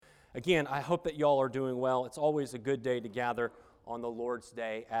Again, I hope that y'all are doing well. It's always a good day to gather on the Lord's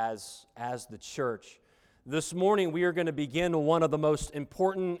Day as the church. This morning we are going to begin one of the most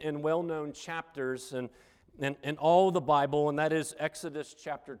important and well-known chapters in all the Bible, and that is Exodus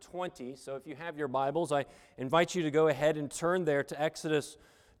chapter 20. So if you have your Bibles, I invite you to go ahead and turn there to Exodus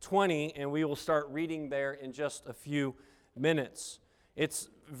 20, and we will start reading there in just a few minutes. It's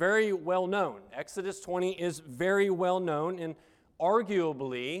very well known. Exodus 20 is very well known, and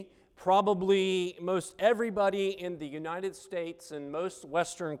arguably, probably most everybody in the United States and most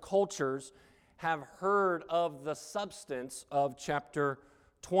Western cultures have heard of the substance of chapter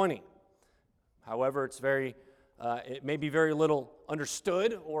 20. However, it may be very little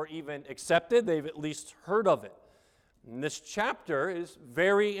understood or even accepted. They've at least heard of it. And this chapter is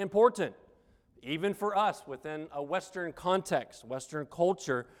very important, even for us within a Western context, Western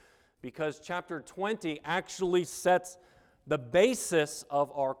culture, because chapter 20 actually sets the basis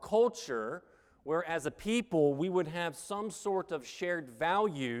of our culture, where as a people we would have some sort of shared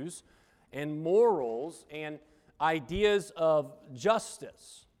values and morals and ideas of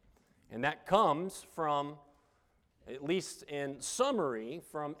justice. And that comes from, at least in summary,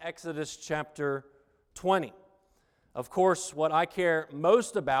 from Exodus chapter 20. Of course, what I care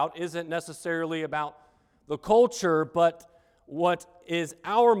most about isn't necessarily about the culture, but what is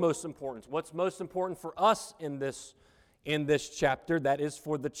our most important, what's most important for us in this chapter, that is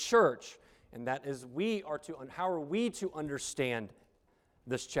for the church, and that is how are we to understand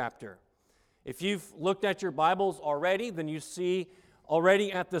this chapter. If you've looked at your Bibles already, then you see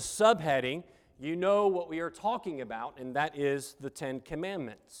already at the subheading, you know what we are talking about, and that is the Ten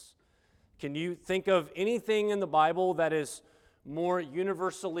Commandments. Can you think of anything in the Bible that is more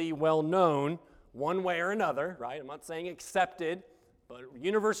universally well known, one way or another, right? I'm not saying accepted, but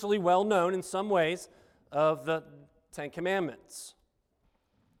universally well known in some ways, of the Ten Commandments?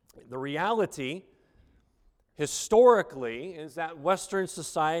 The reality, historically, is that Western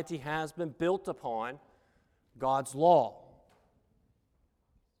society has been built upon God's law.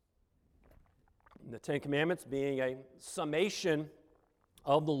 The Ten Commandments being a summation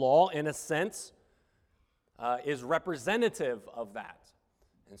of the law, in a sense, is representative of that.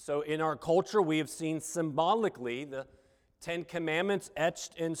 And so in our culture, we have seen symbolically the Ten Commandments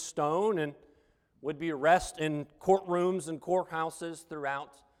etched in stone and would be read in courtrooms and courthouses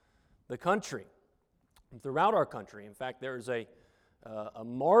throughout the country, throughout our country. In fact, there is a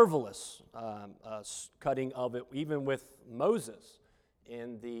marvelous cutting of it, even with Moses,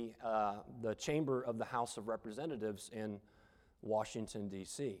 in the chamber of the House of Representatives in Washington,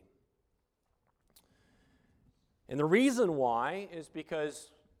 D.C. And the reason why is because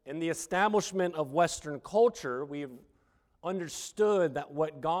in the establishment of Western culture, we've understood that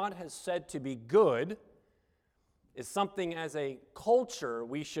what God has said to be good is something as a culture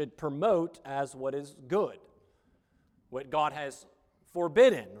we should promote as what is good. What God has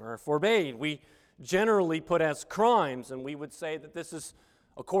forbidden or forbade, we generally put as crimes, and we would say that this is,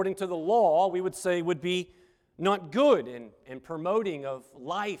 according to the law, we would say would be not good in promoting of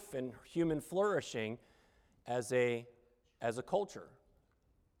life and human flourishing as a culture.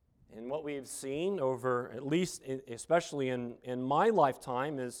 And what we've seen over, at least especially in my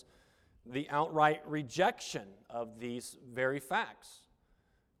lifetime, is the outright rejection of these very facts.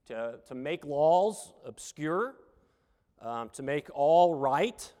 To make laws obscure, to make all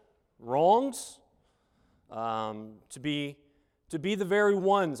right wrongs, to be the very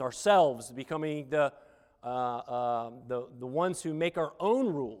ones ourselves, becoming the ones who make our own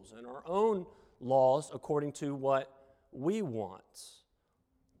rules and our own laws according to what we want.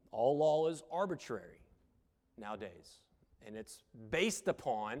 All law is arbitrary nowadays, and it's based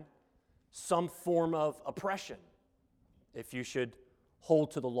upon some form of oppression, if you should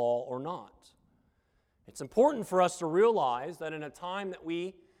hold to the law or not. It's important for us to realize that in a time that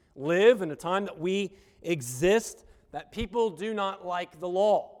we live, in a time that we exist, that people do not like the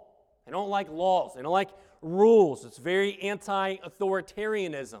law. They don't like laws. They don't like rules. It's very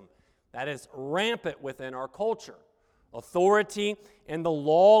anti-authoritarianism that is rampant within our culture. Authority and the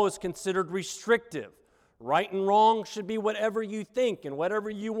law is considered restrictive. Right and wrong should be whatever you think and whatever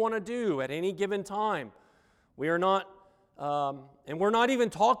you want to do at any given time. We are not, and we're not even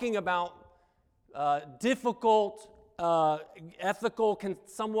talking about difficult, ethical,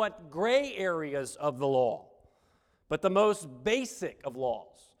 somewhat gray areas of the law, but the most basic of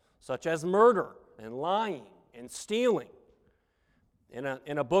laws, such as murder and lying and stealing.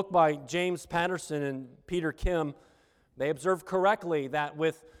 In a book by James Patterson and Peter Kim, they observe correctly that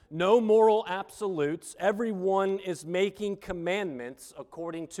with no moral absolutes, everyone is making commandments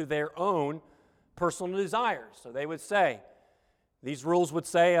according to their own personal desires. So they would say, These rules would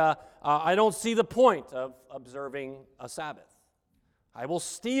say, I don't see the point of observing a Sabbath. I will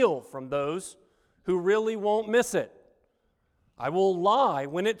steal from those who really won't miss it. I will lie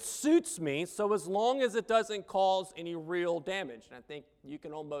when it suits me, so as long as it doesn't cause any real damage. And I think you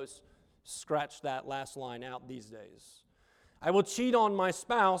can almost scratch that last line out these days. I will cheat on my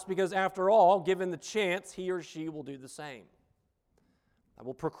spouse because, after all, given the chance, he or she will do the same. I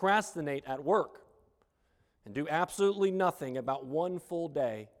will procrastinate at work and do absolutely nothing about one full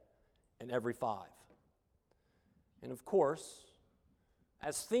day in every 5. And of course,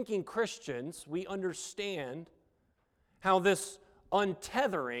 as thinking Christians, we understand how this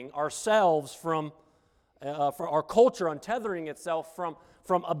untethering ourselves from for our culture untethering itself from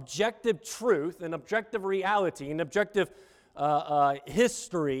objective truth and objective reality and objective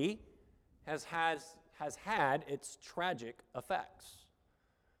history has had its tragic effects.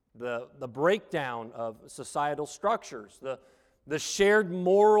 The breakdown of societal structures, the shared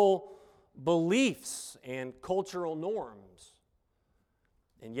moral beliefs and cultural norms,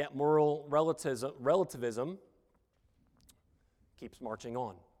 and yet moral relativism keeps marching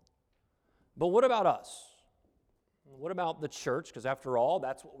on. But what about us? What about the church? Because after all,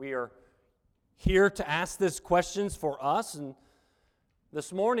 that's what we are here to ask these questions for us. And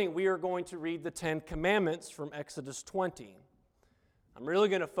this morning we are going to read the 10 Commandments from Exodus 20. I'm really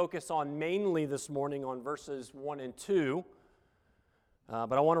going to focus on mainly this morning on verses 1 and 2.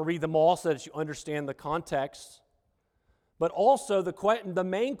 But I want to read them all so that you understand the context. But also the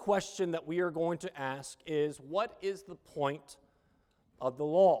main question that we are going to ask is, what is the point of the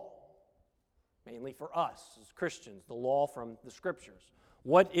law? Mainly for us as Christians, the law from the Scriptures.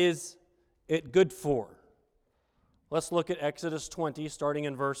 What is it good for? Let's look at Exodus 20, starting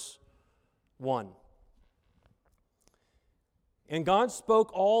in verse 1. And God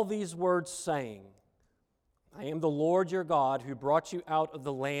spoke all these words, saying, I am the Lord your God, who brought you out of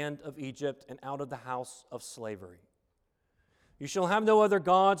the land of Egypt and out of the house of slavery. You shall have no other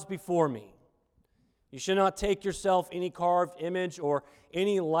gods before me. You shall not take yourself any carved image or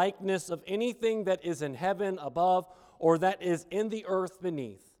any likeness of anything that is in heaven above, or that is in the earth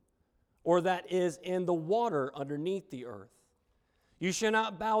beneath, or that is in the water underneath the earth. You shall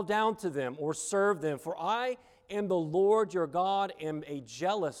not bow down to them or serve them, for I am the Lord your God, am a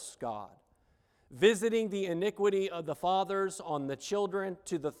jealous God, visiting the iniquity of the fathers on the children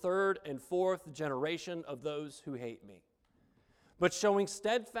to the 3rd and 4th generation of those who hate me, but showing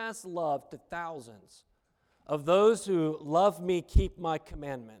steadfast love to thousands of those who love me, keep my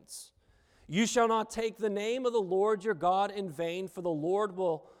commandments. You shall not take the name of the Lord your God in vain, for the Lord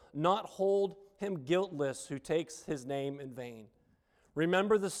will not hold him guiltless who takes his name in vain.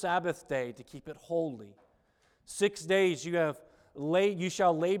 Remember the Sabbath day to keep it holy. 6 days you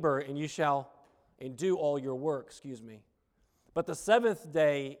shall labor and do all your work. But the 7th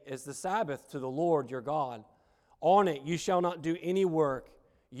day is the Sabbath to the Lord your God. On it you shall not do any work,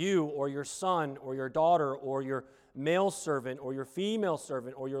 you or your son or your daughter or your male servant or your female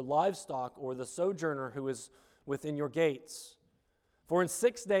servant or your livestock or the sojourner who is within your gates. For in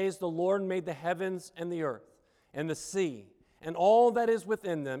 6 days the Lord made the heavens and the earth and the sea and all that is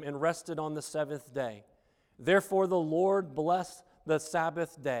within them, and rested on the 7th day. Therefore the Lord blessed the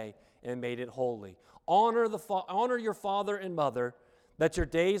Sabbath day and made it holy. Honor your father and mother, that your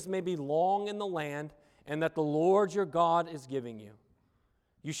days may be long in the land, and that the Lord your God is giving you.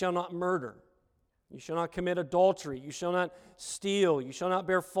 You shall not murder. You shall not commit adultery. You shall not steal. You shall not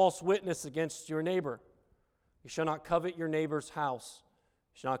bear false witness against your neighbor. You shall not covet your neighbor's house.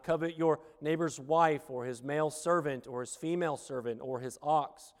 You shall not covet your neighbor's wife or his male servant or his female servant or his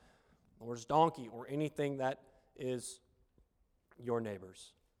ox or his donkey or anything that is your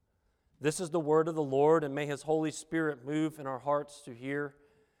neighbor's. This is the word of the Lord, and may his Holy Spirit move in our hearts to hear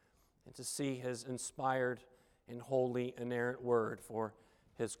and to see his inspired and holy, inerrant word for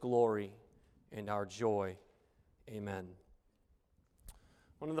his glory and our joy. Amen.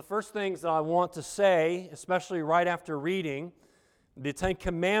 One of the first things that I want to say, especially right after reading the 10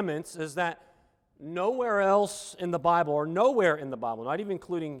 Commandments, is that nowhere else in the Bible, or nowhere in the Bible, not even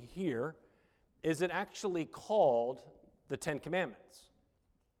including here, is it actually called the 10 Commandments.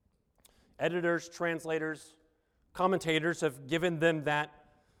 Editors, translators, commentators have given them that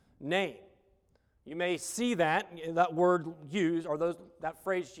name. You may see that word used, or that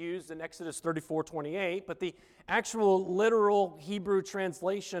phrase used in Exodus 34:28, but the actual literal Hebrew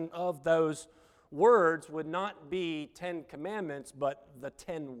translation of those words would not be 10 commandments, but the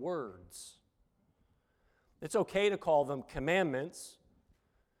 10 words. It's okay to call them commandments,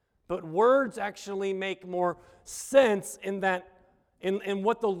 but words actually make more sense in that in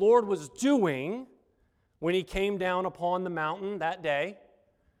what the Lord was doing when he came down upon the mountain that day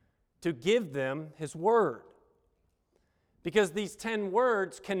to give them his word. Because these 10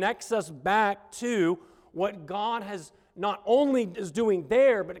 words connects us back to what God has not only is doing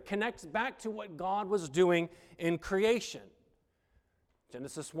there, but it connects back to what God was doing in creation.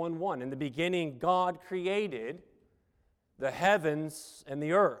 Genesis 1:1, in the beginning God created the heavens and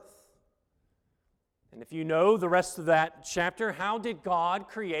the earth. And if you know the rest of that chapter, how did God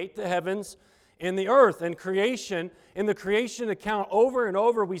create the heavens and the earth? And creation, in the creation account over and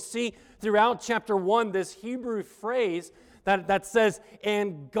over, we see throughout chapter 1 this Hebrew phrase that says,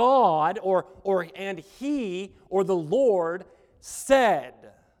 and God, and he, or the Lord,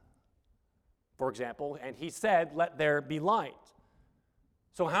 said. For example, and he said, let there be light.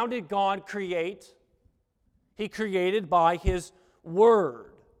 So how did God create? He created by his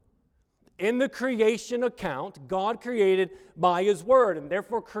word. In the creation account, God created by his word, and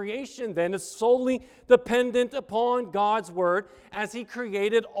therefore creation then is solely dependent upon God's word as he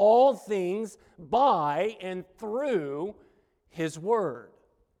created all things by and through his word.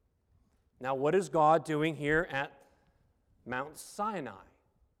 Now, what is God doing here at Mount Sinai?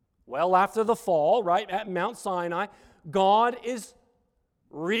 Well, after the fall, right, at Mount Sinai, God is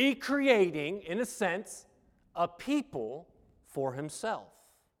recreating, in a sense, a people for himself.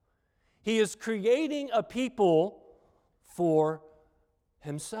 He is creating a people for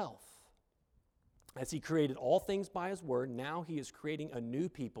himself. As he created all things by his word, now he is creating a new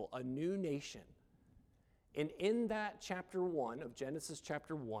people, a new nation. And in that chapter 1 of Genesis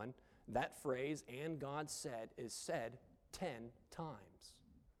chapter 1, that phrase, and God said, is said 10 times.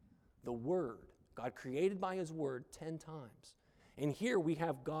 The word, God created by his word 10 times. And here we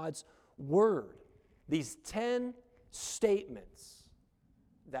have God's word, these 10 statements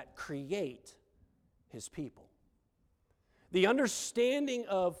that create his people. The understanding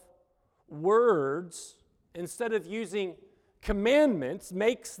of words, instead of using commandments,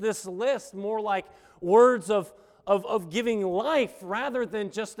 makes this list more like words of giving life rather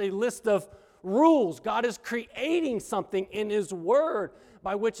than just a list of rules. God is creating something in his word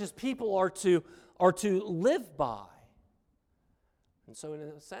by which his people are to live by. And so in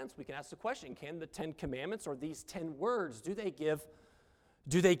a sense, we can ask the question, can the 10 commandments or these 10 words, do they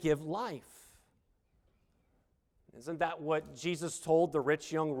give life? Isn't that what Jesus told the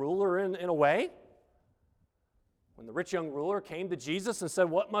rich young ruler in a way? When the rich young ruler came to Jesus and said,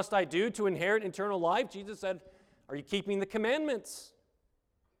 what must I do to inherit eternal life? Jesus said, are you keeping the commandments?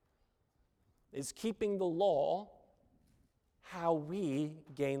 Is keeping the law how we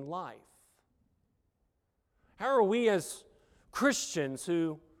gain life? How are we as Christians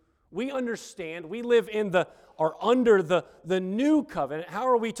who we understand, we live in under the new covenant, how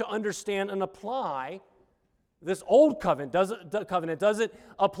are we to understand and apply this old covenant? Does it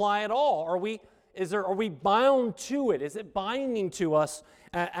apply at all? Are we bound to it? Is it binding to us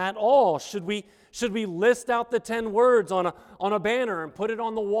at all? Should we list out the 10 words on a banner and put it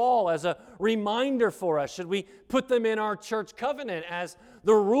on the wall as a reminder for us? Should we put them in our church covenant as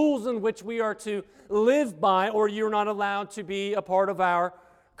the rules in which we are to live by, or you're not allowed to be a part of our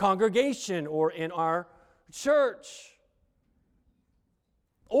congregation or in our church?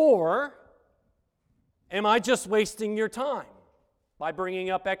 Or am I just wasting your time by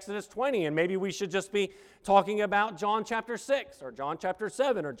bringing up Exodus 20, and maybe we should just be talking about John chapter 6 or John chapter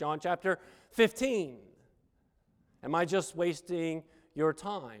 7 or John chapter 15? Am I just wasting your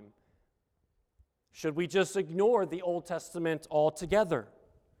time? Should we just ignore the Old Testament altogether?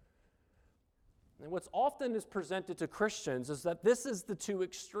 And what's often is presented to Christians is that this is the two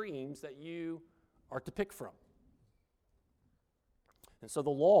extremes that you are to pick from. And so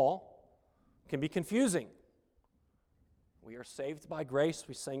the law can be confusing. We are saved by grace.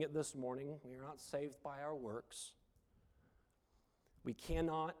 We sang it this morning. We are not saved by our works. We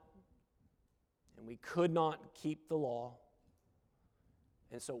cannot and we could not keep the law.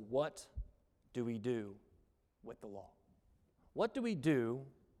 And so what do we do with the law? What do we do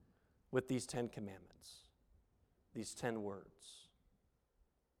with these 10 commandments, these 10 words?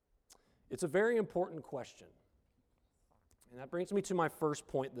 It's a very important question. And that brings me to my first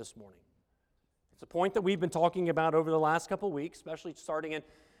point this morning. It's a point that we've been talking about over the last couple of weeks, especially starting in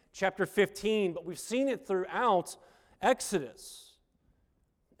chapter 15, but we've seen it throughout Exodus.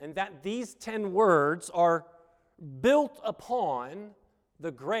 And that these 10 words are built upon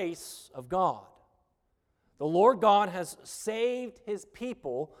the grace of God. The Lord God has saved his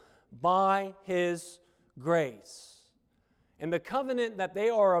people by his grace. And the covenant that they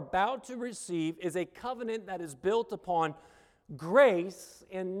are about to receive is a covenant that is built upon grace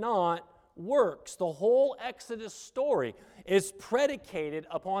and not works. The whole Exodus story is predicated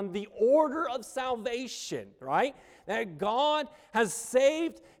upon the order of salvation, right? That God has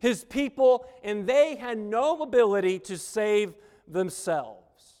saved His people and they had no ability to save themselves.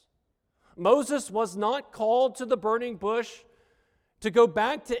 Moses was not called to the burning bush to go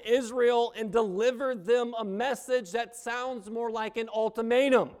back to Israel and deliver them a message that sounds more like an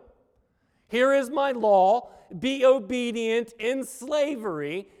ultimatum. Here is my law, be obedient in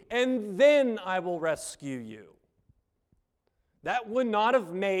slavery, and then I will rescue you. That would not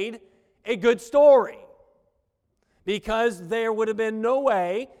have made a good story, because there would have been no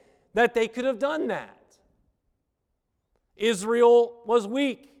way that they could have done that. Israel was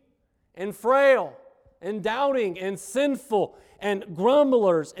weak and frail and doubting and sinful and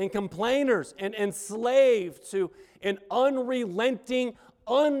grumblers and complainers and enslaved to an unrelenting,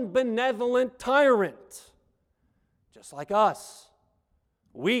 unbenevolent tyrant, just like us.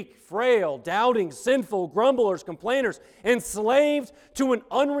 Weak, frail, doubting, sinful, grumblers, complainers, enslaved to an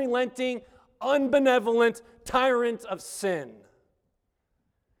unrelenting, unbenevolent tyrant of sin.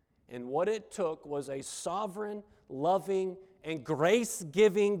 And what it took was a sovereign, loving, and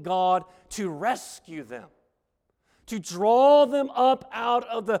grace-giving God to rescue them, to draw them up out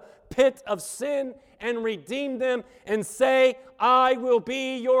of the pit of sin and redeem them and say, I will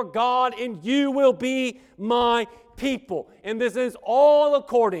be your God and you will be my people. And this is all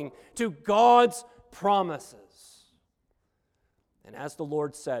according to God's promises. And as the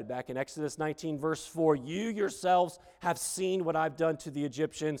Lord said back in Exodus 19 verse 4, you yourselves have seen what I've done to the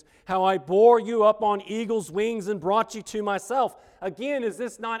Egyptians, how I bore you up on eagle's wings and brought you to myself. Again, is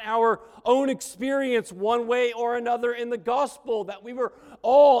this not our own experience one way or another in the gospel, that we were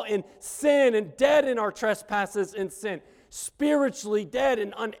all in sin and dead in our trespasses and sin, spiritually dead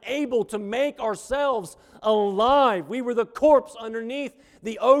and unable to make ourselves alive? We were the corpse underneath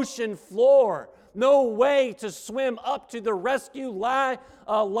the ocean floor. No way to swim up to the rescue life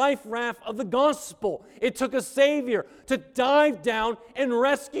raft of the gospel. It took a Savior to dive down and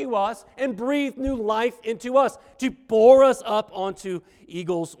rescue us and breathe new life into us, to bore us up onto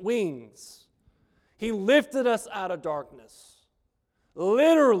eagle's wings. He lifted us out of darkness,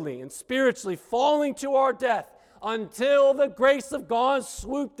 literally and spiritually falling to our death, until the grace of God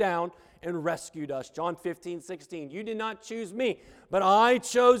swooped down and rescued us. John 15:16, you did not choose me, but I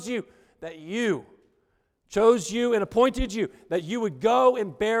chose you, and appointed you, that you would go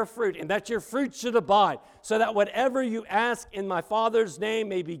and bear fruit, and that your fruit should abide, so that whatever you ask in my Father's name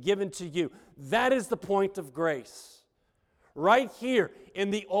may be given to you. That is the point of grace. Right here in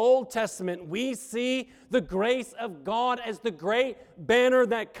the Old Testament, we see the grace of God as the great banner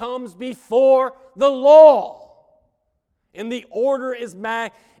that comes before the law. And the order is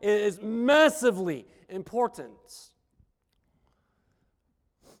massively important.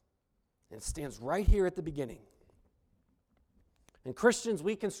 It stands right here at the beginning. And Christians,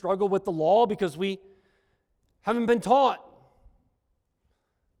 we can struggle with the law because we haven't been taught.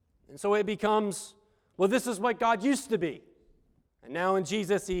 And so it becomes, well, this is what God used to be. And now in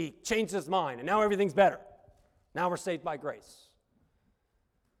Jesus, He changed His mind, and now everything's better. Now we're saved by grace.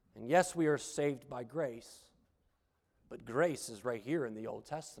 And yes, we are saved by grace, but grace is right here in the Old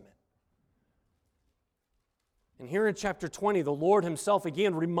Testament. And here in chapter 20, the Lord Himself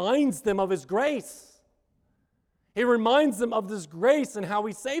again reminds them of His grace. He reminds them of this grace and how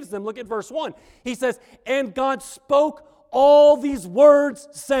He saves them. Look at verse 1. He says, and God spoke all these words,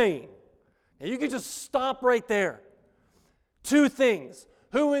 saying. Now you can just stop right there. Two things.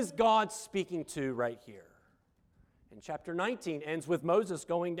 Who is God speaking to right here? And chapter 19 ends with Moses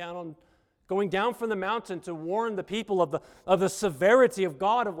going down from the mountain to warn the people of the severity of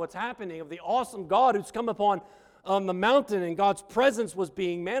God, of what's happening, of the awesome God who's come upon the mountain, and God's presence was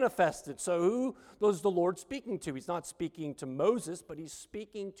being manifested. So who was the Lord speaking to? He's not speaking to Moses, but He's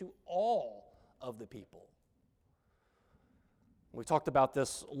speaking to all of the people. We talked about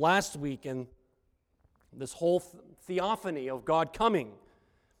this last week, and this whole theophany of God coming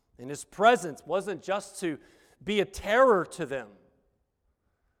and His presence wasn't just to be a terror to them,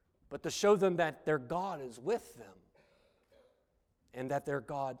 but to show them that their God is with them and that their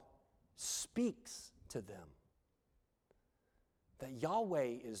God speaks to them. That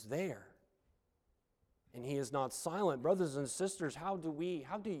Yahweh is there and He is not silent. Brothers and sisters, how do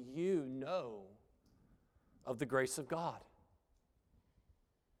you know of the grace of God?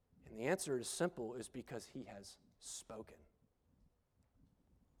 And the answer is simple, is because He has spoken.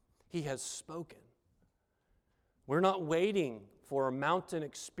 He has spoken. We're not waiting for a mountain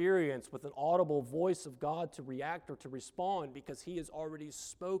experience with an audible voice of God to react or to respond, because He has already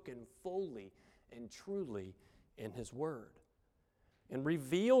spoken fully and truly in His Word. And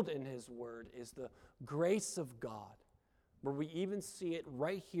revealed in His Word is the grace of God, where we even see it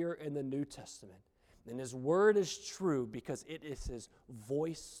right here in the New Testament. And His Word is true because it is His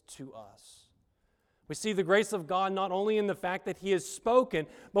voice to us. We see the grace of God not only in the fact that He has spoken,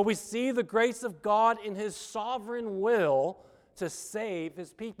 but we see the grace of God in His sovereign will to save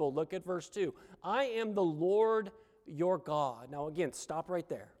His people. Look at verse 2. I am the Lord your God. Now again, stop right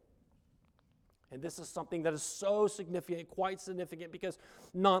there. And this is something that is so significant, quite significant, because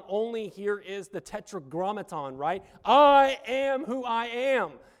not only here is the tetragrammaton, right? I am who I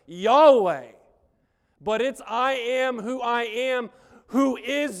am, Yahweh. But it's I am who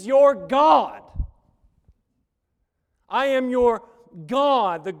is your God. I am your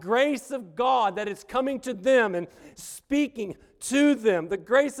God, the grace of God that is coming to them and speaking to them. The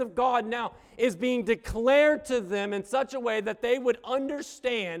grace of God now is being declared to them in such a way that they would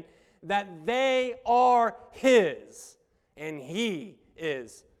understand that they are His and He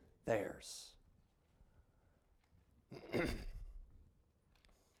is theirs.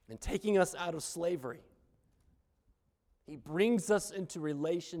 And taking us out of slavery, He brings us into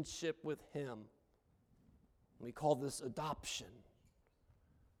relationship with Him. We call this adoption.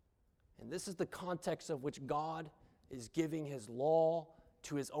 And this is the context of which God is giving His law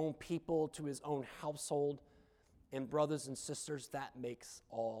to His own people, to His own household. And brothers and sisters, that makes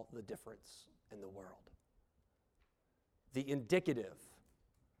all the difference in the world. The indicative,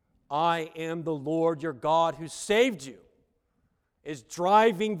 I am the Lord your God who saved you, is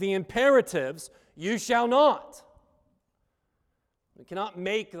driving the imperatives, you shall not. We cannot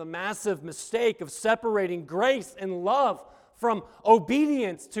make the massive mistake of separating grace and love from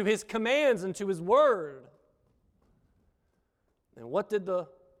obedience to His commands and to His word. And what did the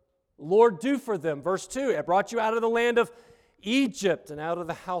Lord do for them? Verse 2, I brought you out of the land of Egypt and out of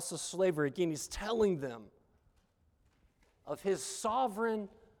the house of slavery. Again, He's telling them of His sovereign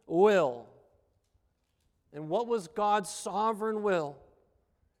will. And what was God's sovereign will?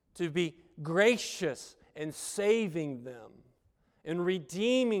 To be gracious in saving them and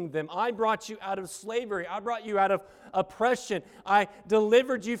redeeming them. I brought you out of slavery. I brought you out of oppression. I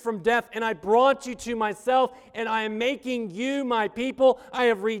delivered you from death, and I brought you to myself, and I am making you my people. I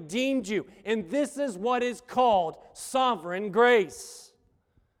have redeemed you. And this is what is called sovereign grace.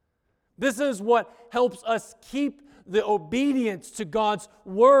 This is what helps us keep the obedience to God's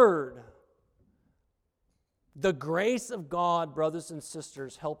word. The grace of God, brothers and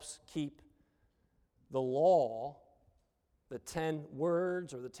sisters, helps keep the law, the 10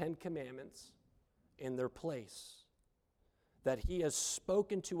 words or the 10 commandments, in their place. That He has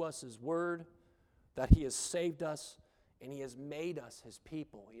spoken to us His word, that He has saved us, and He has made us His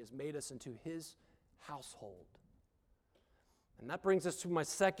people. He has made us into His household. And that brings us to my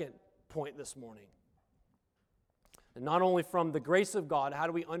second point this morning. And not only from the grace of God, how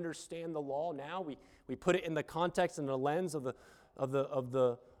do we understand the law now? We put it in the context and the lens of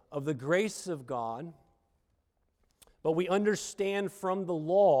the grace of God. But we understand from the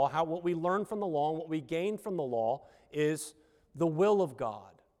law, what we learn from the law and what we gain from the law is the will of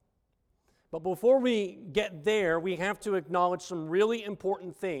God. But before we get there, we have to acknowledge some really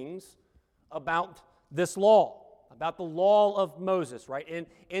important things about this law, about the law of Moses, right,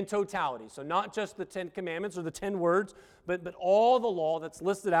 in totality. So not just the 10 commandments or the 10 words, but all the law that's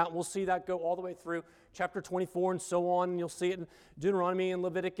listed out. We'll see that go all the way through chapter 24 and so on. And you'll see it in Deuteronomy and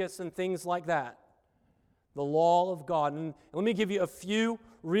Leviticus and things like that. The law of God. And let me give you a few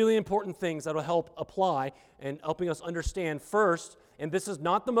really important things that will help apply and helping us understand. First, and this is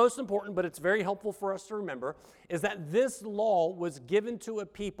not the most important, but it's very helpful for us to remember, is that this law was given to a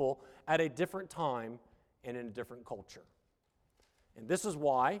people at a different time and in a different culture. And this is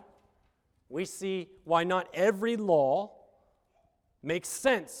why we see why not every law makes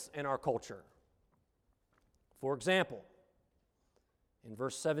sense in our culture. For example, in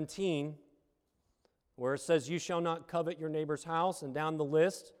verse 17, where it says, you shall not covet your neighbor's house, and down the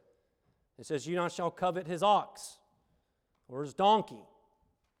list, it says, you not shall covet his ox or his donkey.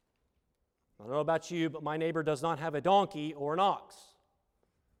 I don't know about you, but my neighbor does not have a donkey or an ox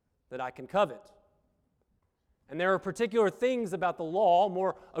that I can covet. And there are particular things about the law,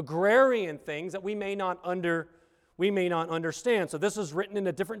 more agrarian things, that we may not understand. So this is written in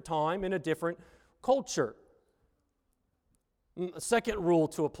a different time, in a different culture. A second rule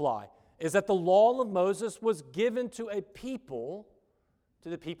to apply is that the law of Moses was given to a people, to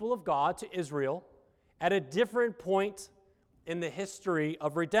the people of God, to Israel, at a different point in the history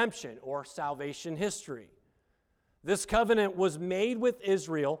of redemption or salvation history. This covenant was made with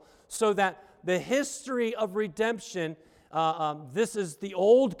Israel so that the history of redemption, this is the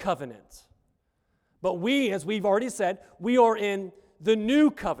old covenant. But we, as we've already said, we are in the new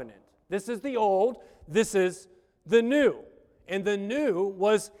covenant. This is the old, this is the new. And the new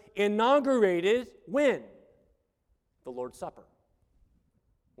was inaugurated when? The Lord's Supper.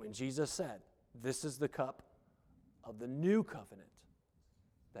 When Jesus said, "This is the cup of the new covenant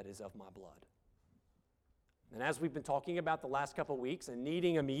that is of my blood." And as we've been talking about the last couple of weeks and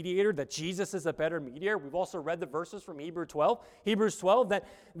needing a mediator, that Jesus is a better mediator, we've also read the verses from Hebrews 12, that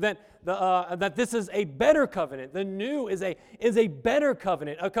this is a better covenant. The new is a better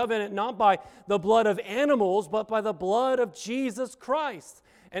covenant, a covenant not by the blood of animals, but by the blood of Jesus Christ.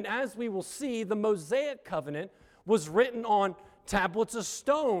 And as we will see, the Mosaic covenant was written on tablets of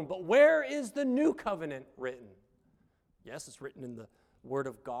stone. But where is the new covenant written? Yes, it's written in the Word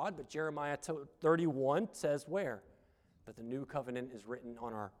of God, but Jeremiah 31 says where? That the new covenant is written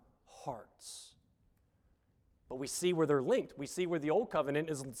on our hearts. But we see where they're linked. We see where the old covenant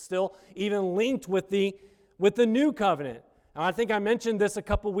is still even linked with the new covenant. Now, I think I mentioned this a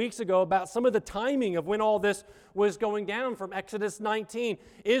couple weeks ago about some of the timing of when all this was going down from Exodus 19.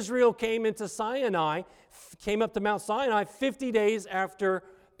 Israel came up to Mount Sinai 50 days after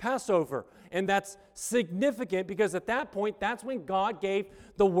Passover. And that's significant because at that point, that's when God gave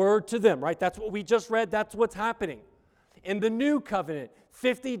the word to them, right? That's what we just read. That's what's happening. In the new covenant,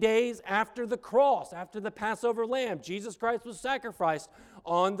 50 days after the cross, after the Passover lamb, Jesus Christ was sacrificed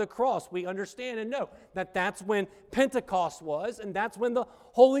on the cross. We understand and know that that's when Pentecost was, and that's when the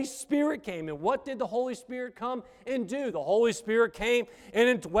Holy Spirit came. And what did the Holy Spirit come and do? The Holy Spirit came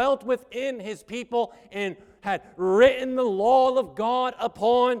and dwelt within His people and had written the law of God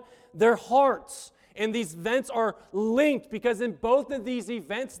upon their hearts. And these events are linked because in both of these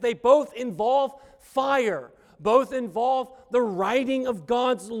events, they both involve fire, both involve the writing of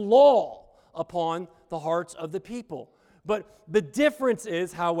God's law upon the hearts of the people. But the difference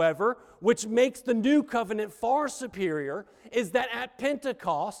is, however, which makes the new covenant far superior, is that at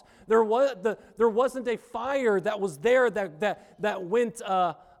Pentecost, there wasn't a fire that was there that went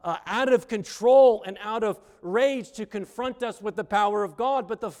out of control and out of rage to confront us with the power of God,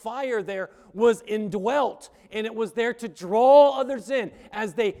 but the fire there was indwelt, and it was there to draw others in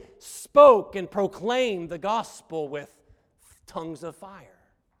as they spoke and proclaimed the gospel with tongues of fire.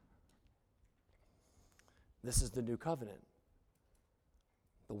 This is the new covenant.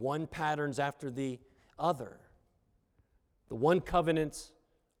 The one patterns after the other. The one covenant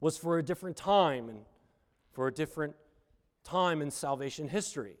was for a different time and for a different time in salvation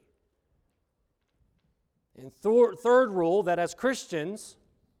history. And third rule that as Christians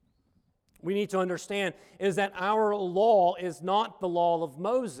we need to understand is that our law is not the law of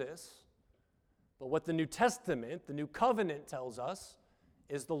Moses, but what the New Testament, the New Covenant tells us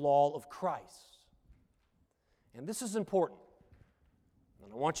is the law of Christ. And this is important.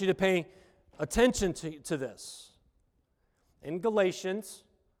 And I want you to pay attention to this. In Galatians,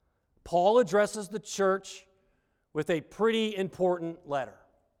 Paul addresses the church with a pretty important letter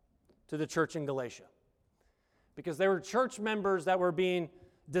to the church in Galatia. Because there were church members that were being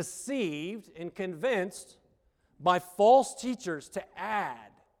deceived and convinced by false teachers to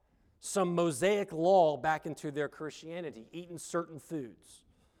add some Mosaic law back into their Christianity, eating certain foods,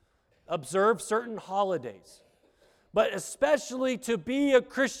 observe certain holidays. But especially to be a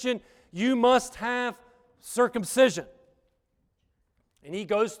Christian, you must have circumcision. And he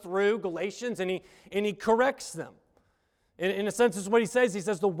goes through Galatians and he corrects them. In a sense, this is what he says. He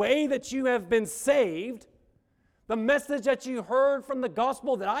says, the way that you have been saved, the message that you heard from the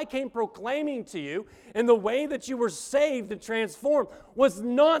gospel that I came proclaiming to you, and the way that you were saved and transformed was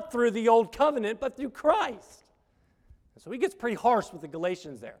not through the old covenant, but through Christ. And so he gets pretty harsh with the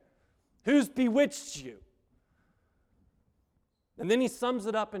Galatians there. Who's bewitched you? And then he sums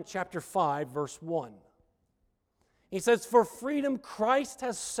it up in chapter 5, verse 1. He says, for freedom Christ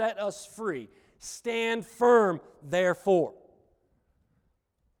has set us free. Stand firm, therefore.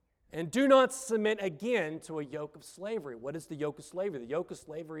 And do not submit again to a yoke of slavery. What is the yoke of slavery? The yoke of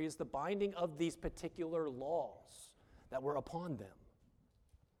slavery is the binding of these particular laws that were upon them.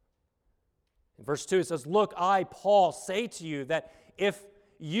 In verse 2 it says, look, I, Paul, say to you that if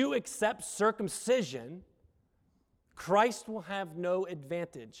you accept circumcision, Christ will have no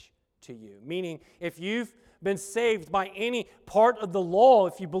advantage to you. Meaning, if you've been saved by any part of the law,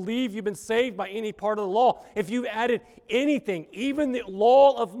 if you believe you've been saved by any part of the law, if you've added anything, even the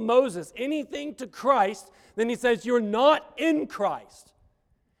law of Moses, anything to Christ, then he says you're not in Christ.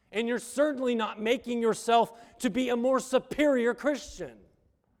 And you're certainly not making yourself to be a more superior Christian.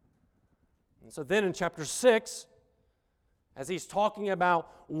 And so then in chapter 6, as he's talking about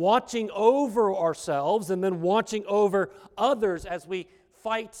watching over ourselves and then watching over others as we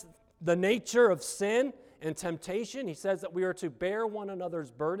fight the nature of sin and temptation, he says that we are to bear one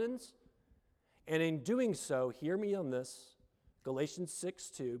another's burdens. And in doing so, hear me on this, Galatians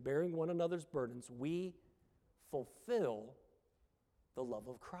 6:2, bearing one another's burdens, we fulfill the love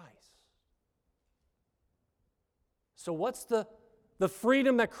of Christ. So what's the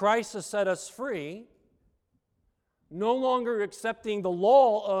freedom that Christ has set us free? No longer accepting the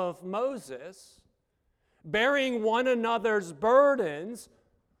law of Moses, bearing one another's burdens,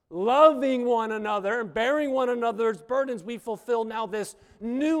 loving one another, and bearing one another's burdens, we fulfill now this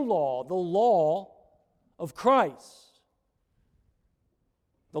new law, the law of Christ.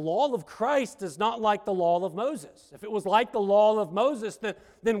 The law of Christ is not like the law of Moses. If it was like the law of Moses,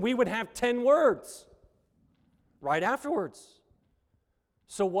 then we would have 10 words right afterwards.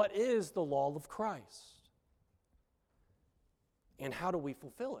 So what is the law of Christ? And how do we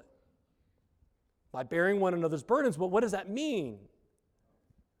fulfill it? By bearing one another's burdens. But what does that mean?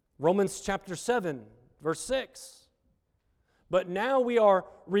 Romans chapter 7, verse 6. But now we are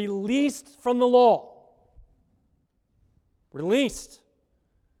released from the law. Released.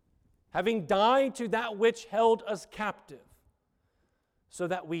 Having died to that which held us captive, so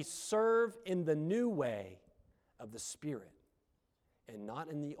that we serve in the new way of the Spirit, and not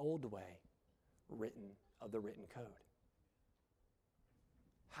in the old way of the written code.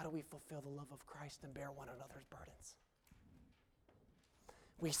 How do we fulfill the love of Christ and bear one another's burdens?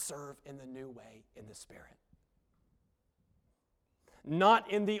 We serve in the new way in the Spirit. Not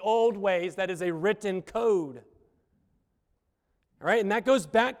in the old ways that is a written code. All right, and that goes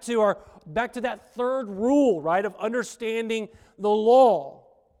back to that third rule, right, of understanding the law.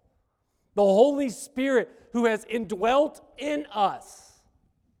 The Holy Spirit who has indwelt in us.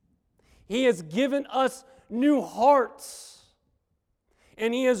 He has given us new hearts.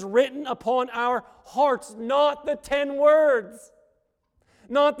 And He has written upon our hearts not the 10 words,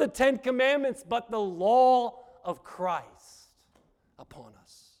 not the 10 commandments, but the law of Christ upon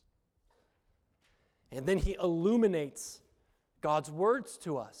us. And then He illuminates God's words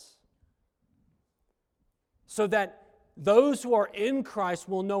to us so that those who are in Christ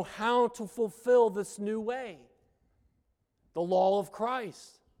will know how to fulfill this new way, the law of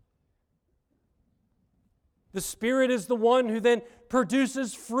Christ. The Spirit is the one who then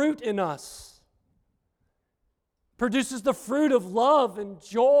produces fruit in us. Produces the fruit of love and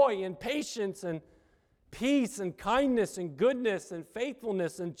joy and patience and peace and kindness and goodness and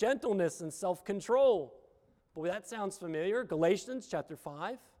faithfulness and gentleness and self-control. Boy, that sounds familiar. Galatians chapter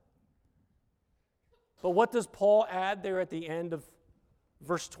 5. But what does Paul add there at the end of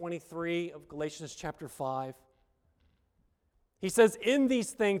verse 23 of Galatians chapter 5? He says, in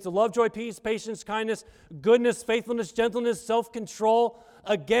these things, the love, joy, peace, patience, kindness, goodness, faithfulness, gentleness, self-control,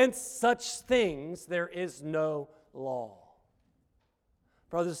 against such things there is no law.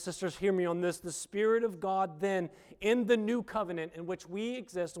 Brothers and sisters, hear me on this. The Spirit of God then, in the new covenant in which we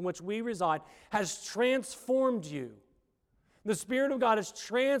exist, in which we reside, has transformed you. The Spirit of God has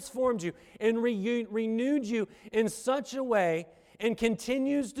transformed you and renewed you in such a way and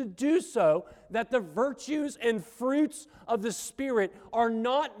continues to do so that the virtues and fruits of the Spirit are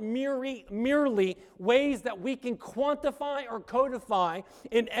not merely ways that we can quantify or codify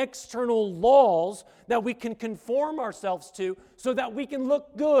in external laws that we can conform ourselves to so that we can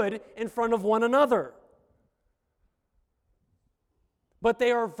look good in front of one another. But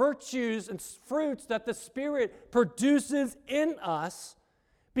they are virtues and fruits that the Spirit produces in us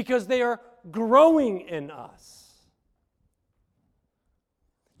because they are growing in us.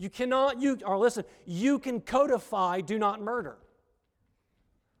 You can codify, do not murder.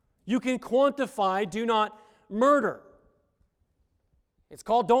 You can quantify, do not murder. It's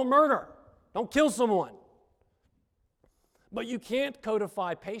called don't murder. Don't kill someone. But you can't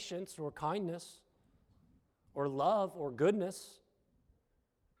codify patience or kindness or love or goodness.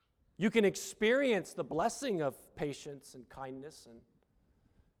 You can experience the blessing of patience and kindness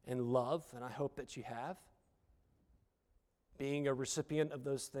and love, and I hope that you have, being a recipient of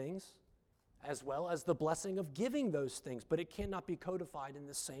those things, as well as the blessing of giving those things, but it cannot be codified in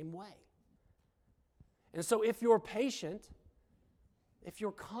the same way. And so if you're patient, if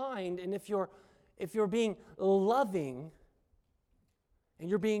you're kind, and if you're being loving, and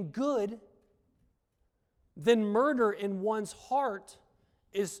you're being good, then murder in one's heart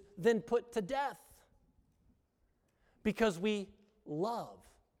is then put to death because we love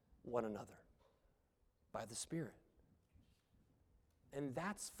one another by the Spirit. And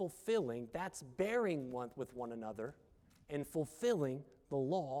that's bearing one with one another and fulfilling the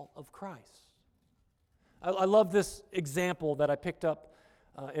law of Christ. I love this example that I picked up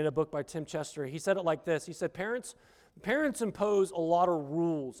in a book by Tim Chester. He said it like this. He said, parents impose a lot of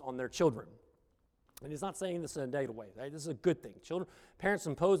rules on their children. And he's not saying this in a negative way. Right? This is a good thing. Parents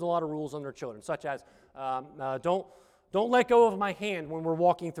impose a lot of rules on their children, such as don't Don't let go of my hand when we're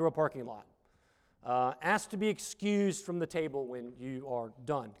walking through a parking lot. Ask to be excused from the table when you are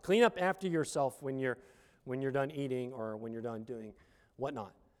done. Clean up after yourself when you're done eating or when you're done doing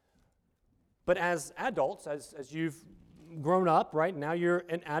whatnot. But as adults, as you've grown up, right, now you're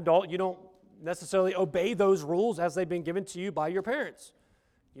an adult, you don't necessarily obey those rules as they've been given to you by your parents.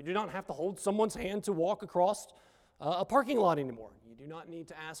 You do not have to hold someone's hand to walk across a parking lot anymore. You do not need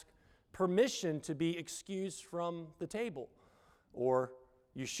to ask permission to be excused from the table, or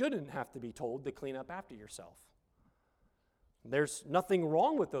you shouldn't have to be told to clean up after yourself. There's nothing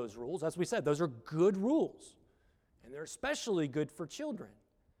wrong with those rules. As we said, those are good rules, and they're especially good for children.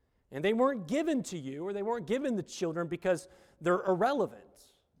 And they weren't given to you, or they weren't given to children because they're irrelevant.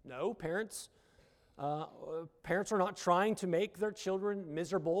 No, parents are not trying to make their children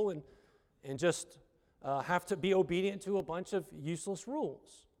miserable and just have to be obedient to a bunch of useless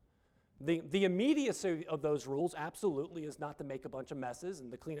rules. The immediacy of those rules absolutely is not to make a bunch of messes and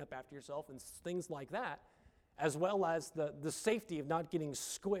to clean up after yourself and things like that, as well as the safety of not getting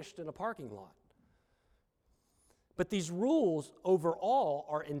squished in a parking lot. But these rules overall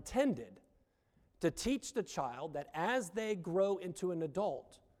are intended to teach the child that as they grow into an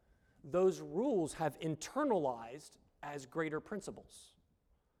adult, those rules have internalized as greater principles.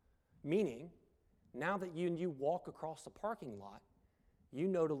 Meaning, now that you walk across the parking lot, you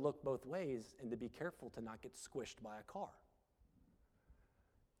know to look both ways and to be careful to not get squished by a car.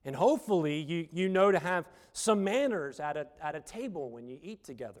 And hopefully you know to have some manners at a table when you eat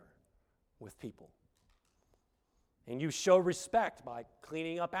together with people. And you show respect by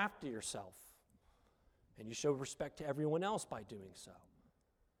cleaning up after yourself. And you show respect to everyone else by doing so.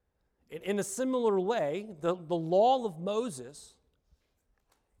 In a similar way, the law of Moses,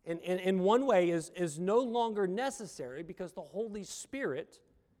 in one way, is no longer necessary because the Holy Spirit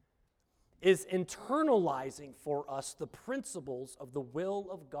is internalizing for us the principles of the will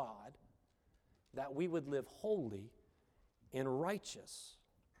of God that we would live holy and righteous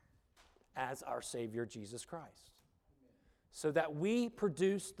as our Savior Jesus Christ. So that we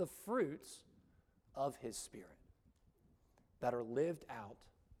produce the fruits of His Spirit that are lived out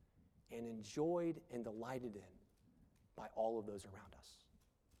and enjoyed and delighted in by all of those around us.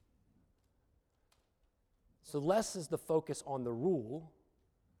 So less is the focus on the rule,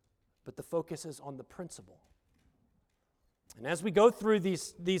 but the focus is on the principle. And as we go through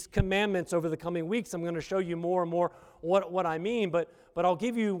these commandments over the coming weeks, I'm going to show you more and more what I mean, but I'll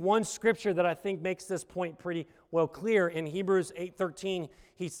give you one scripture that I think makes this point pretty well clear. In Hebrews 8:13,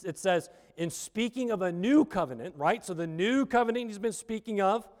 it says, in speaking of a new covenant, right? So the new covenant he's been speaking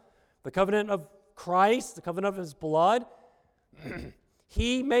of, the covenant of Christ, the covenant of His blood,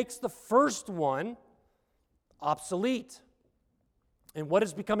 He makes the first one obsolete. And what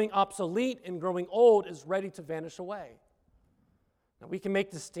is becoming obsolete and growing old is ready to vanish away. Now, we can make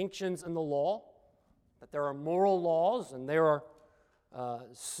distinctions in the law, that there are moral laws and there are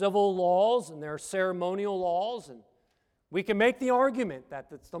civil laws and there are ceremonial laws, and we can make the argument that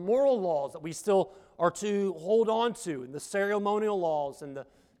it's the moral laws that we still are to hold on to, and the ceremonial laws and the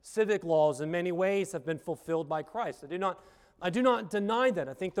civic laws in many ways have been fulfilled by Christ. I do not deny that.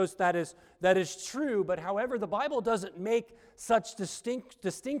 I think that is true, but however, the Bible doesn't make such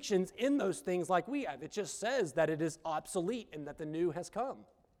distinctions in those things like we have. It just says that it is obsolete and that the new has come,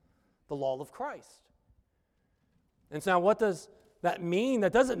 the law of Christ. And so now what does that mean?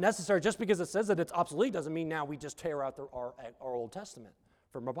 That doesn't necessarily, just because it says that it's obsolete, doesn't mean now we just tear out our Old Testament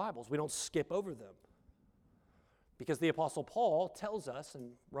from our Bibles. We don't skip over them. Because the Apostle Paul tells us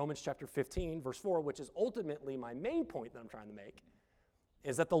in Romans chapter 15, verse 4, which is ultimately my main point that I'm trying to make,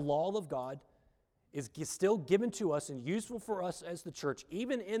 is that the law of God is still given to us and useful for us as the church,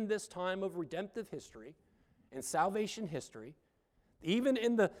 even in this time of redemptive history and salvation history. Even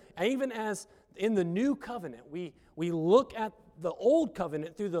as in the new covenant, we look at the old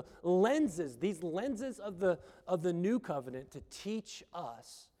covenant through these lenses of the new covenant to teach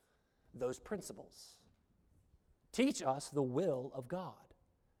us those principles. Teach us the will of God,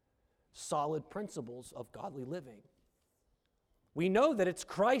 solid principles of godly living. We know that it's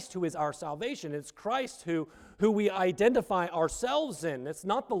Christ who is our salvation. It's Christ who we identify ourselves in. It's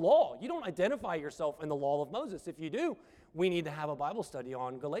not the law. You don't identify yourself in the law of Moses. If you do, we need to have a Bible study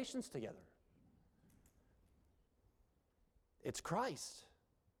on Galatians together. It's Christ.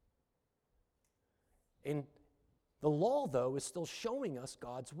 And the law, though, is still showing us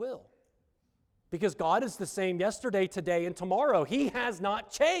God's will. Because God is the same yesterday, today, and tomorrow. He has not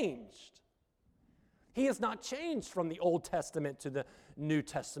changed. He has not changed from the Old Testament to the New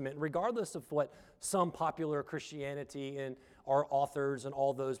Testament, regardless of what some popular Christianity and our authors and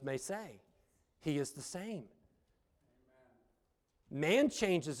all those may say. He is the same. Man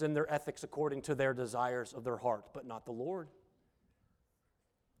changes in their ethics according to their desires of their heart, but not the Lord.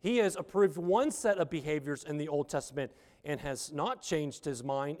 He has approved one set of behaviors in the Old Testament and has not changed his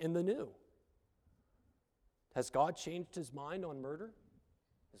mind in the New. Has God changed his mind on murder?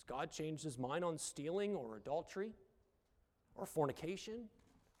 Has God changed his mind on stealing or adultery or fornication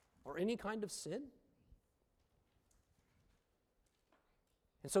or any kind of sin?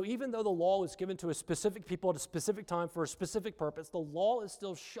 And so even though the law was given to a specific people at a specific time for a specific purpose, the law is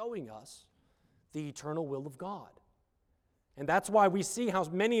still showing us the eternal will of God. And that's why we see how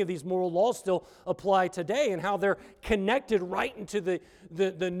many of these moral laws still apply today and how they're connected right into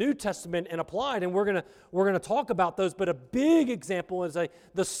the New Testament and applied. And we're gonna talk about those. But a big example is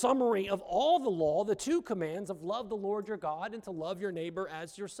the summary of all the law, the 2 commands of love the Lord your God and to love your neighbor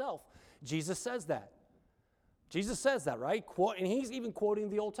as yourself. Jesus says that. Jesus says that, right? And he's even quoting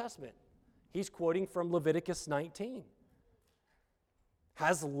the Old Testament. He's quoting from Leviticus 19.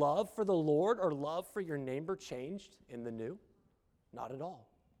 Has love for the Lord or love for your neighbor changed in the new? Not at all.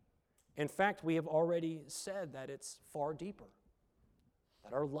 In fact, we have already said that it's far deeper.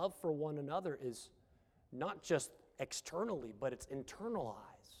 That our love for one another is not just externally, but it's internalized.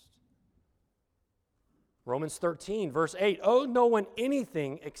 Romans 13, verse 8, owe no one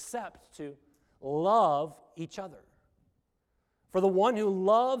anything except to love each other. For the one who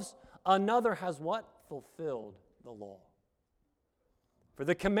loves another has what? Fulfilled the law. For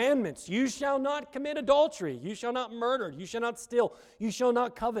the commandments, you shall not commit adultery, you shall not murder, you shall not steal, you shall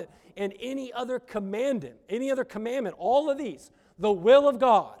not covet, and any other commandment, all of these, the will of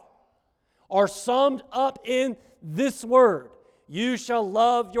God, are summed up in this word. You shall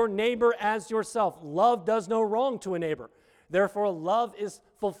love your neighbor as yourself. Love does no wrong to a neighbor. Therefore, love is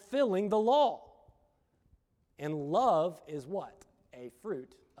fulfilling the law. And love is what? A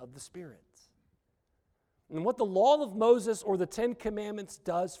fruit of the Spirit. And what the law of Moses or the 10 Commandments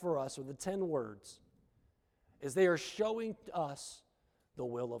does for us, or the 10 words, is they are showing us the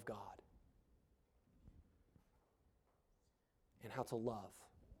will of God and how to love.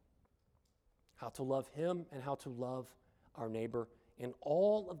 How to love Him and how to love our neighbor in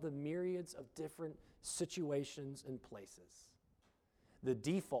all of the myriads of different situations and places. The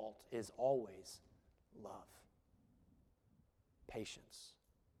default is always love, patience,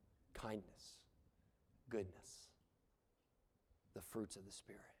 kindness, goodness, the fruits of the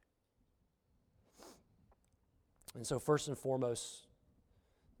Spirit. And so first and foremost,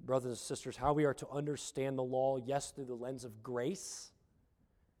 brothers and sisters, how we are to understand the law, yes, through the lens of grace,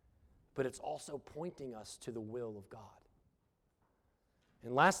 but it's also pointing us to the will of God.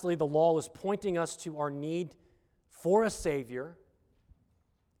 And lastly, the law is pointing us to our need for a Savior,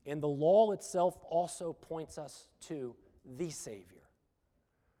 and the law itself also points us to the Savior.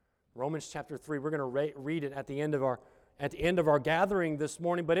 Romans chapter 3, we're going to read it at the end of our gathering this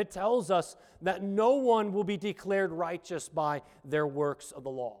morning, but it tells us that no one will be declared righteous by their works of the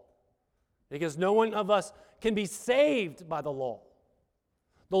law, because no one of us can be saved by the law.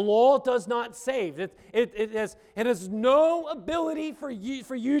 The law does not save. It has no ability for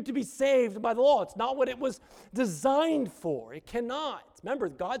you to be saved by the law. It's not what it was designed for. It cannot. Remember,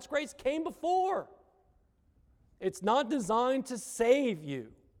 God's grace came before. It's not designed to save you.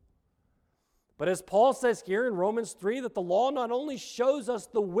 But as Paul says here in Romans 3, that the law not only shows us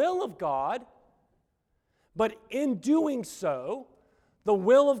the will of God, but in doing so, the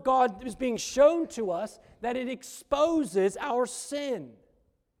will of God is being shown to us that it exposes our sin.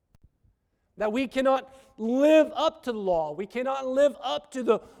 That we cannot live up to the law. We cannot live up to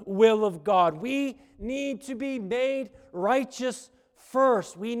the will of God. We need to be made righteous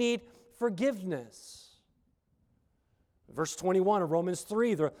first. We need forgiveness. Verse 21 of Romans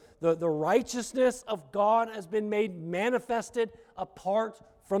 3, the righteousness of God has been made manifested apart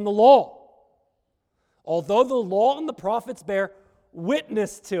from the law. Although the law and the prophets bear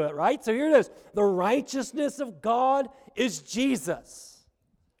witness to it, right? So here it is. The righteousness of God is Jesus.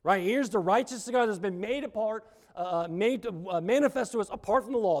 Right? Here's the righteousness of God that has been made manifest to us apart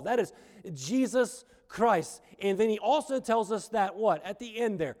from the law. That is Jesus Christ. And then he also tells us that what? At the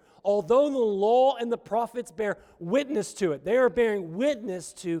end there. Although the law and the prophets bear witness to it, they are bearing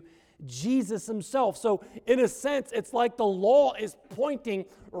witness to Jesus himself. So in a sense, it's like the law is pointing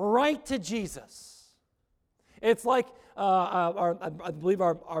right to Jesus. It's like, I believe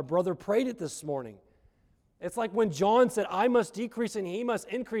our brother prayed it this morning. It's like when John said, I must decrease and he must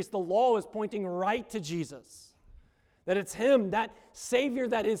increase. The law is pointing right to Jesus. That it's him, that Savior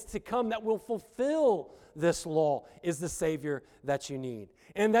that is to come, that will fulfill this law, is the Savior that you need.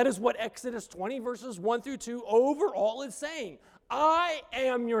 And that is what Exodus 20 verses 1 through 2 overall is saying. I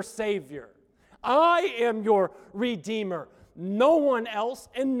am your Savior. I am your Redeemer. no one else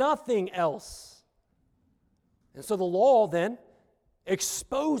and nothing else. And so the law then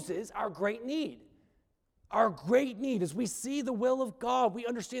exposes our great need. Our great need, as we see the will of God, we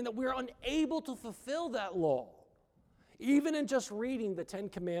understand that we're unable to fulfill that law. Even in just reading the 10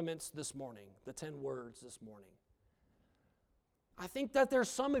 Commandments this morning, the 10 words this morning. I think that there's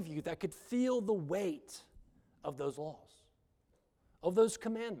some of you that could feel the weight of those laws, of those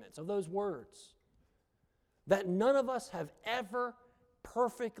commandments, of those words. That none of us have ever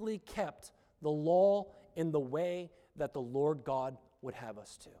perfectly kept the law in the way that the Lord God would have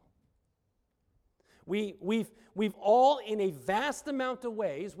us to. We've all, in a vast amount of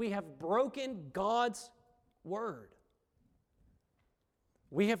ways, we have broken God's word.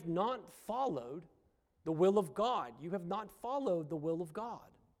 We have not followed the will of God. You have not followed the will of God.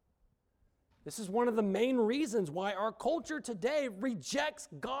 This is one of the main reasons why our culture today rejects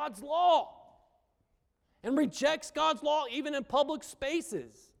God's law. And rejects God's law even in public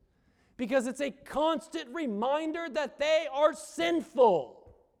spaces. Because it's a constant reminder that they are sinful.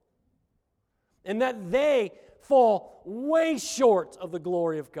 And that they fall way short of the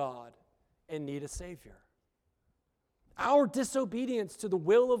glory of God and need a Savior. Our disobedience to the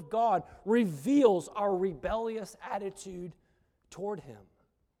will of God reveals our rebellious attitude toward Him.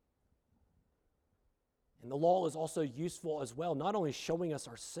 And the law is also useful as well, not only showing us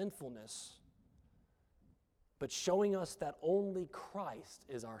our sinfulness, but showing us that only Christ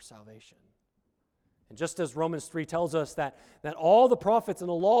is our salvation. And just as Romans 3 tells us that all the prophets in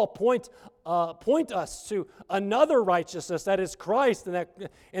the law point us to another righteousness, that is Christ,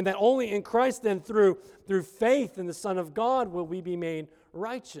 and that only in Christ then through faith in the Son of God will we be made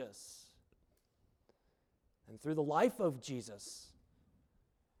righteous. And through the life of Jesus,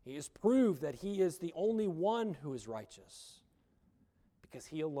 He has proved that He is the only one who is righteous, because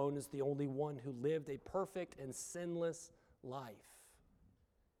He alone is the only one who lived a perfect and sinless life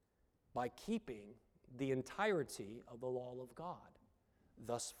by keeping the entirety of the law of God,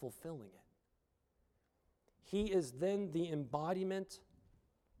 thus fulfilling it. He is then the embodiment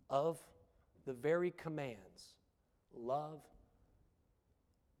of the very commands. Love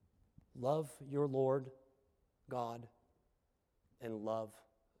your Lord God and love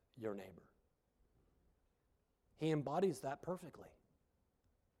your neighbor. He embodies that perfectly.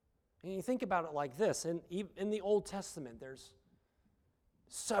 And you think about it like this, in the Old Testament, there's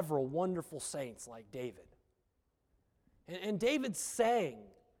several wonderful saints like David. And David sang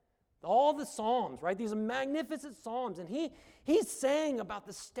all the Psalms, right? These magnificent Psalms. And he sang about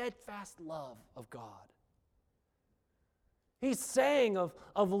the steadfast love of God. He sang of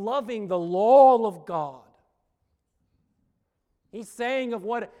loving the law of God. He sang of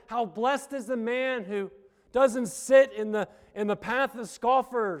how blessed is the man who doesn't sit in the path of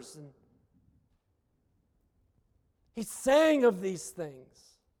scoffers. And he sang of these things.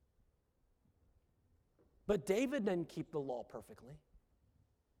 But David didn't keep the law perfectly.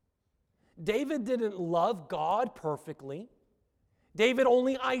 David didn't love God perfectly. David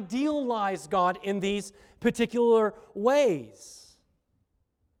only idealized God in these particular ways.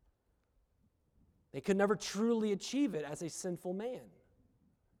 They could never truly achieve it as a sinful man.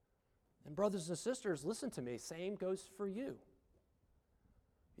 And brothers and sisters, listen to me, same goes for you.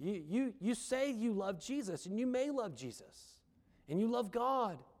 You say you love Jesus, and you may love Jesus, and you love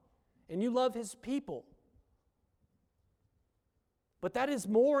God, and you love His people. But that is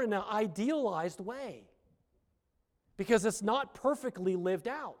more in an idealized way, because it's not perfectly lived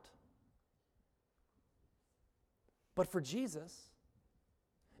out. But for Jesus,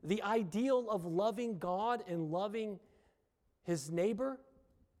 the ideal of loving God and loving His neighbor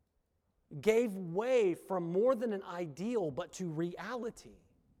gave way from more than an ideal, but to reality.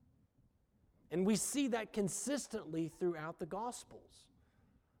 And we see that consistently throughout the Gospels,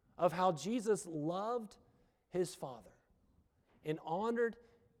 of how Jesus loved His Father and honored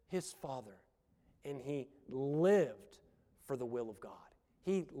His Father, and He lived for the will of God.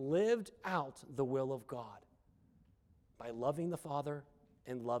 He lived out the will of God by loving the Father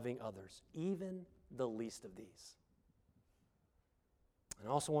and loving others, even the least of these. And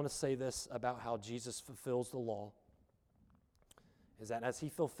I also want to say this about how Jesus fulfills the law, is that as He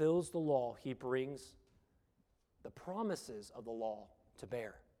fulfills the law, He brings the promises of the law to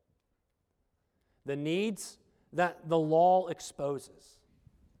bear. The needs that the law exposes,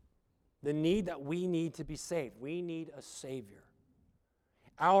 the need that we need to be saved. We need a Savior.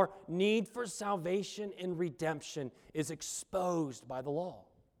 Our need for salvation and redemption is exposed by the law.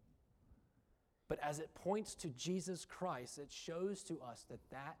 But as it points to Jesus Christ, it shows to us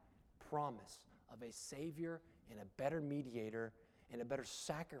that promise of a Savior and a better mediator and a better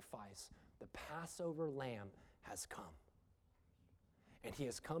sacrifice, the Passover lamb, has come. And he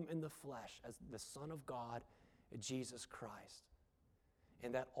has come in the flesh as the Son of God, Jesus Christ.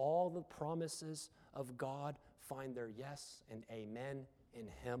 And that all the promises of God find their yes and amen in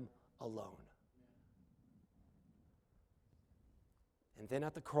him alone. And then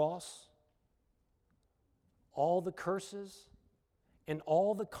at the cross, all the curses and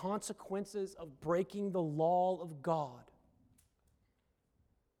all the consequences of breaking the law of God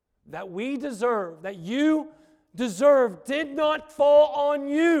that we deserve, that you deserve, did not fall on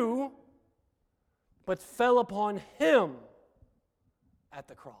you, but fell upon him at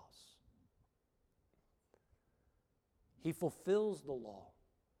the cross. He fulfills the law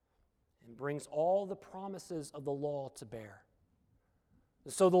and brings all the promises of the law to bear.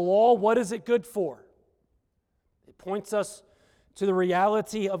 So the law, what is it good for? It points us to the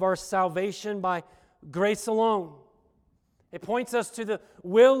reality of our salvation by grace alone. It points us to the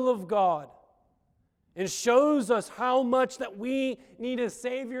will of God and shows us how much that we need a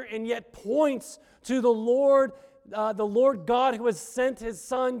Savior, and yet points to the Lord God who has sent his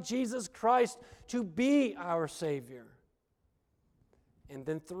Son, Jesus Christ, to be our Savior. And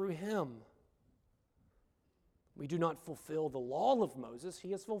then through him, we do not fulfill the law of Moses.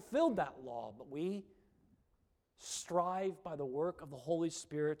 He has fulfilled that law, but we strive by the work of the Holy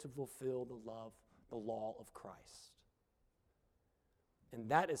Spirit to fulfill the law of Christ. And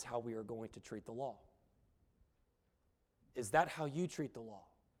that is how we are going to treat the law. Is that how you treat the law?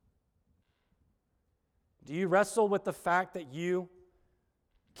 Do you wrestle with the fact that you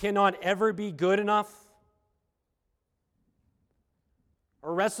cannot ever be good enough?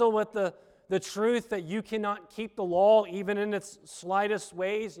 Or wrestle with the truth that you cannot keep the law even in its slightest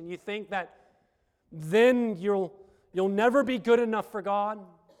ways, and you think that then you'll never be good enough for God?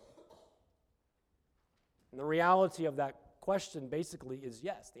 And the reality of that question basically is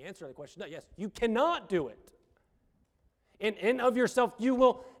yes. The answer to the question is yes. You cannot do it. In and of yourself, you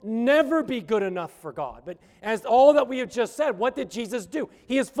will never be good enough for God. But as all that we have just said, what did Jesus do?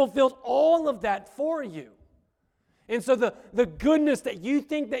 He has fulfilled all of that for you. And so the goodness that you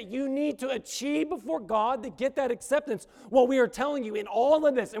think that you need to achieve before God to get that acceptance, what we are telling you in all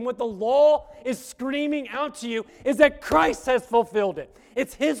of this and what the law is screaming out to you is that Christ has fulfilled it.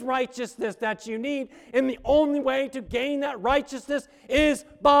 It's his righteousness that you need, and the only way to gain that righteousness is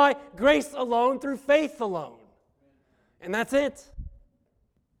by grace alone, through faith alone. And that's it.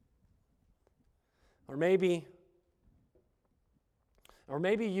 Or maybe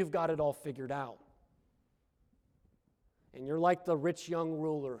you've got it all figured out. And you're like the rich young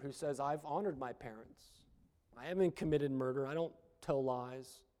ruler who says, I've honored my parents. I haven't committed murder. I don't tell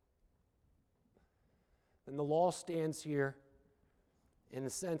lies. And the law stands here in a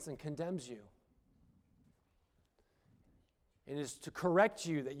sense and condemns you. It is to correct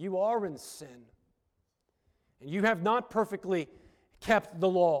you that you are in sin. And you have not perfectly kept the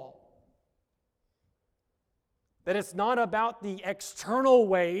law. That it's not about the external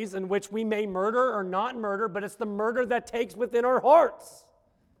ways in which we may murder or not murder, but it's the murder that takes within our hearts.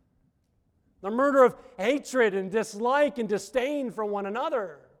 The murder of hatred and dislike and disdain for one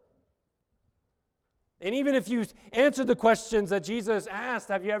another. And even if you answer the questions that Jesus asked,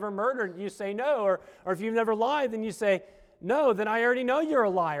 have you ever murdered? You say no. Or if you've never lied, then you say no. Then I already know you're a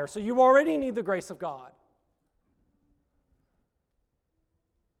liar. So you already need the grace of God.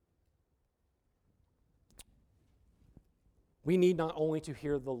 We need not only to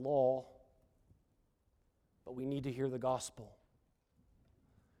hear the law, but we need to hear the gospel.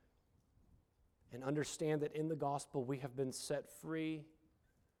 And understand that in the gospel we have been set free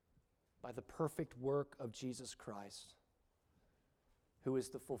by the perfect work of Jesus Christ, who is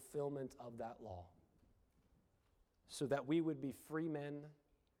the fulfillment of that law, so that we would be free men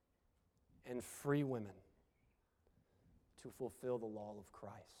and free women to fulfill the law of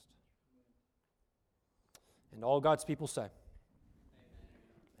Christ. And all God's people say,